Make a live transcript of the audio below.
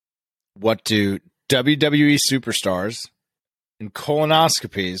What do WWE superstars and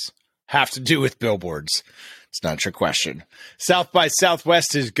colonoscopies have to do with billboards? It's not your question. South by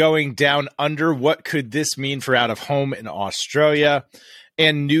Southwest is going down under. What could this mean for out of home in Australia?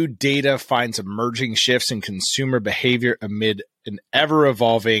 And new data finds emerging shifts in consumer behavior amid an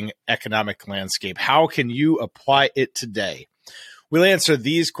ever-evolving economic landscape. How can you apply it today? We'll answer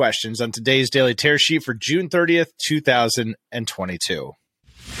these questions on today's Daily Tear Sheet for June 30th, 2022.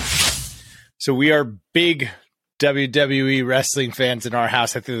 So we are big WWE wrestling fans in our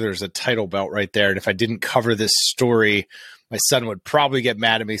house. I think there's a title belt right there. And if I didn't cover this story, my son would probably get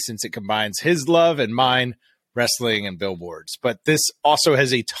mad at me since it combines his love and mine, wrestling and billboards. But this also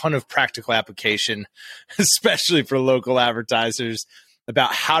has a ton of practical application, especially for local advertisers,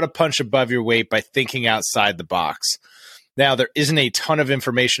 about how to punch above your weight by thinking outside the box. Now, there isn't a ton of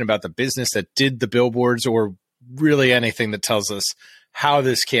information about the business that did the billboards or really anything that tells us how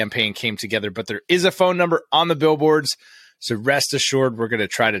this campaign came together, but there is a phone number on the billboards, so rest assured we're going to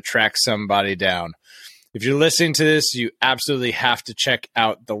try to track somebody down. If you're listening to this, you absolutely have to check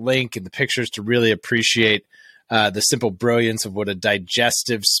out the link and the pictures to really appreciate the simple brilliance of what a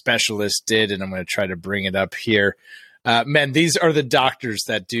digestive specialist did, and I'm going to try to bring it up here. Men, these are the doctors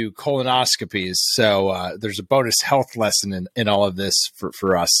that do colonoscopies, so there's a bonus health lesson in all of this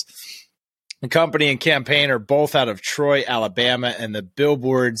for us. The company and campaign are both out of Troy, Alabama, and the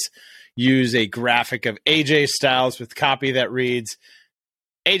billboards use a graphic of AJ Styles with copy that reads,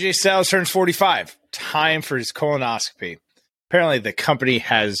 AJ Styles turns 45, time for his colonoscopy. Apparently, the company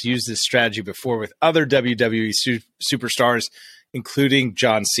has used this strategy before with other WWE superstars, including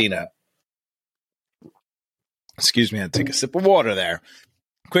John Cena. Excuse me, I had to take a sip of water there.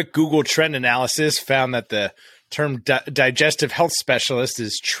 Quick Google trend analysis found that the term digestive health specialist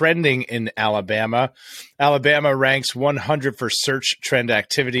is trending in Alabama. Alabama ranks 100 for search trend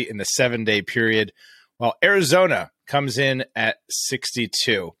activity in the 7-day period, while Arizona comes in at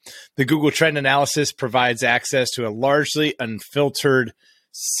 62. The Google trend analysis provides access to a largely unfiltered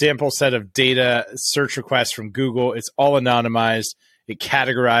sample set of data search requests from Google. It's all anonymized. It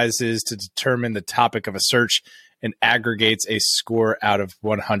categorizes to determine the topic of a search and aggregates a score out of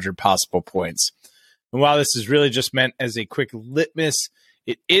 100 possible points. And while this is really just meant as a quick litmus,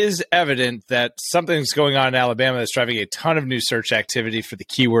 it is evident that something's going on in Alabama that's driving a ton of new search activity for the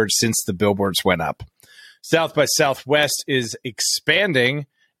keywords since the billboards went up. South by Southwest is expanding,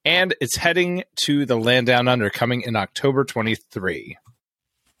 and it's heading to the Land Down Under, coming in October 23.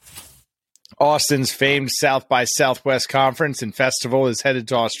 Austin's famed South by Southwest conference and festival is headed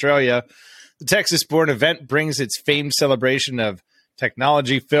to Australia. The Texas-born event brings its famed celebration of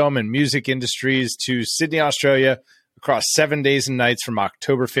technology, film, and music industries to Sydney, Australia, across 7 days and nights from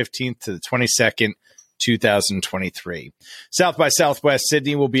October 15th to the 22nd, 2023. South by Southwest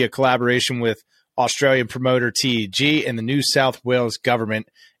Sydney will be a collaboration with Australian promoter TEG and the New South Wales government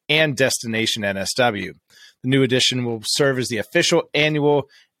and Destination NSW. The new edition will serve as the official annual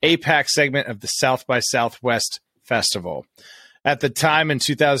APAC segment of the South by Southwest Festival. At the time in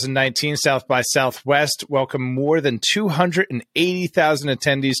 2019, South by Southwest welcomed more than 280,000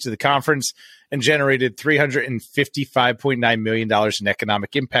 attendees to the conference and generated $355.9 million in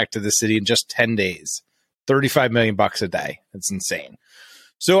economic impact to the city in just 10 days. $35 million a day. That's insane.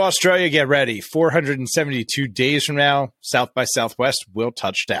 So Australia, get ready. 472 days from now, South by Southwest will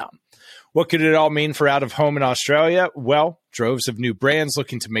touch down. What could it all mean for out of home in Australia? Well, droves of new brands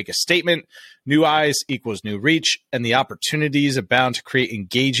looking to make a statement. New eyes equals new reach, and the opportunities abound to create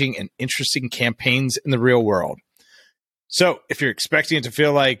engaging and interesting campaigns in the real world. So if you're expecting it to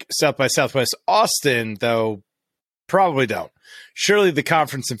feel like South by Southwest Austin, though, probably don't. Surely the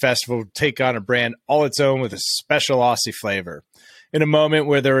conference and festival will take on a brand all its own with a special Aussie flavor. In a moment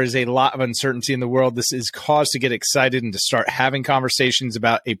where there is a lot of uncertainty in the world, this is cause to get excited and to start having conversations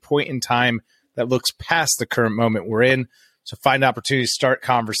about a point in time that looks past the current moment we're in. So find opportunities to start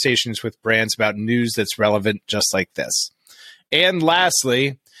conversations with brands about news that's relevant just like this. And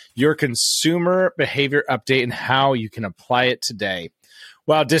lastly, your consumer behavior update and how you can apply it today.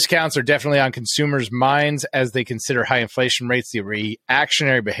 While discounts are definitely on consumers' minds as they consider high inflation rates, the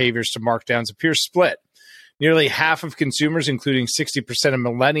reactionary behaviors to markdowns appear split. Nearly half of consumers, including 60% of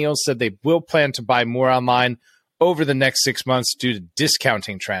millennials, said they will plan to buy more online over the next 6 months due to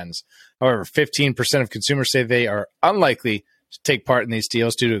discounting trends. However, 15% of consumers say they are unlikely to take part in these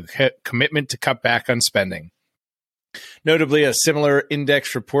deals due to a commitment to cut back on spending. Notably, a similar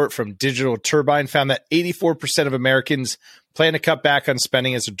index report from Digital Turbine found that 84% of Americans plan to cut back on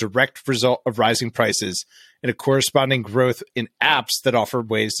spending as a direct result of rising prices and a corresponding growth in apps that offer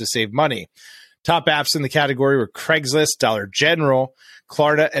ways to save money. Top apps in the category were Craigslist, Dollar General,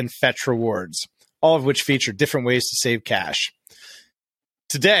 Klarna, and Fetch Rewards, all of which feature different ways to save cash.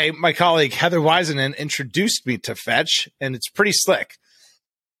 Today, my colleague Heather Wiseman introduced me to Fetch, and it's pretty slick.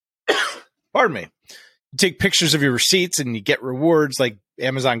 Pardon me. You take pictures of your receipts and you get rewards like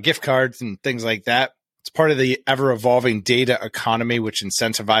Amazon gift cards and things like that. It's part of the ever-evolving data economy, which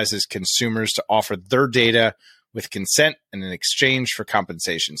incentivizes consumers to offer their data with consent and in exchange for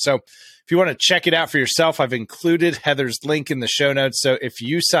compensation. So if you want to check it out for yourself, I've included Heather's link in the show notes. So if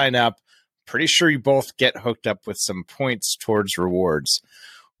you sign up, pretty sure you both get hooked up with some points towards rewards.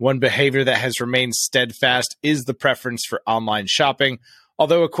 One behavior that has remained steadfast is the preference for online shopping,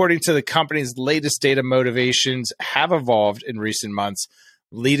 although according to the company's latest data, motivations have evolved in recent months,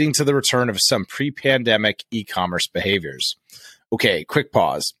 leading to the return of some pre-pandemic e-commerce behaviors. Okay, quick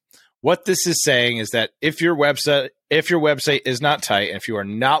pause. What this is saying is that if your website is not tight, and if you are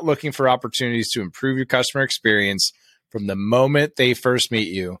not looking for opportunities to improve your customer experience from the moment they first meet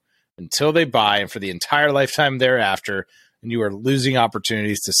you until they buy and for the entire lifetime thereafter, and you are losing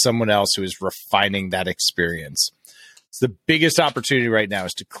opportunities to someone else who is refining that experience. It's the biggest opportunity right now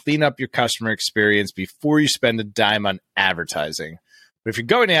is to clean up your customer experience before you spend a dime on advertising. But if you're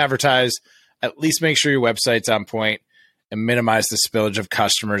going to advertise, at least make sure your website's on point and minimize the spillage of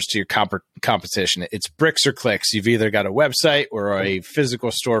customers to your competition. It's bricks or clicks. You've either got a website or a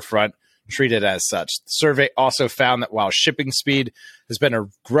physical storefront. Treat it as such. The survey also found that while shipping speed has been a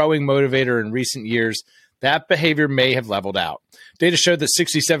growing motivator in recent years, that behavior may have leveled out. Data showed that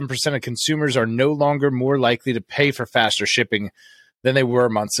 67% of consumers are no longer more likely to pay for faster shipping than they were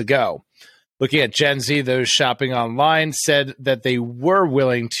months ago. Looking at Gen Z, those shopping online said that they were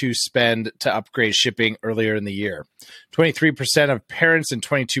willing to spend to upgrade shipping earlier in the year. 23% of parents and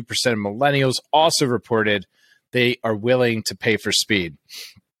 22% of millennials also reported they are willing to pay for speed.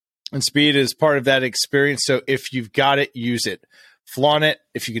 And speed is part of that experience, so if you've got it, use it. Flaunt it.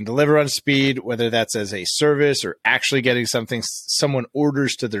 If you can deliver on speed, whether that's as a service or actually getting something someone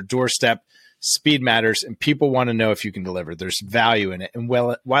orders to their doorstep, speed matters, and people want to know if you can deliver. There's value in it. And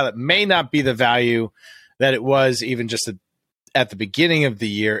while it may not be the value that it was even just at the beginning of the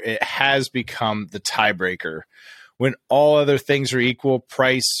year, it has become the tiebreaker. When all other things are equal,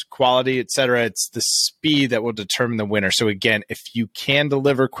 price, quality, etc., it's the speed that will determine the winner. So again, if you can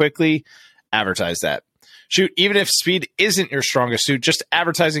deliver quickly, advertise that. Shoot, even if speed isn't your strongest suit, just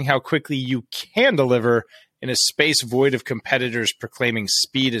advertising how quickly you can deliver in a space void of competitors proclaiming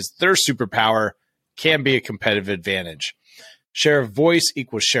speed as their superpower can be a competitive advantage. Share of voice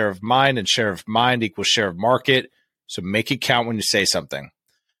equals share of mind, and share of mind equals share of market. So make it count when you say something.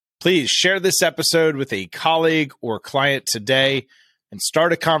 Please share this episode with a colleague or client today and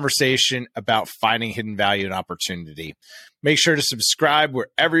start a conversation about finding hidden value and opportunity. Make sure to subscribe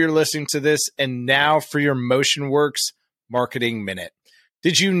wherever you're listening to this. And now for your MotionWorks Marketing Minute.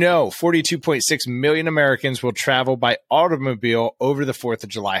 Did you know 42.6 million Americans will travel by automobile over the 4th of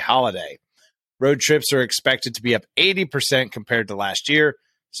July holiday? Road trips are expected to be up 80% compared to last year,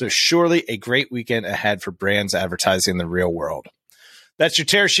 so surely a great weekend ahead for brands advertising in the real world. That's your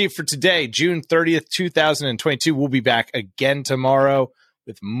tear sheet for today, June 30th, 2022. We'll be back again tomorrow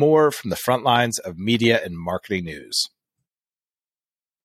with more from the front lines of media and marketing news.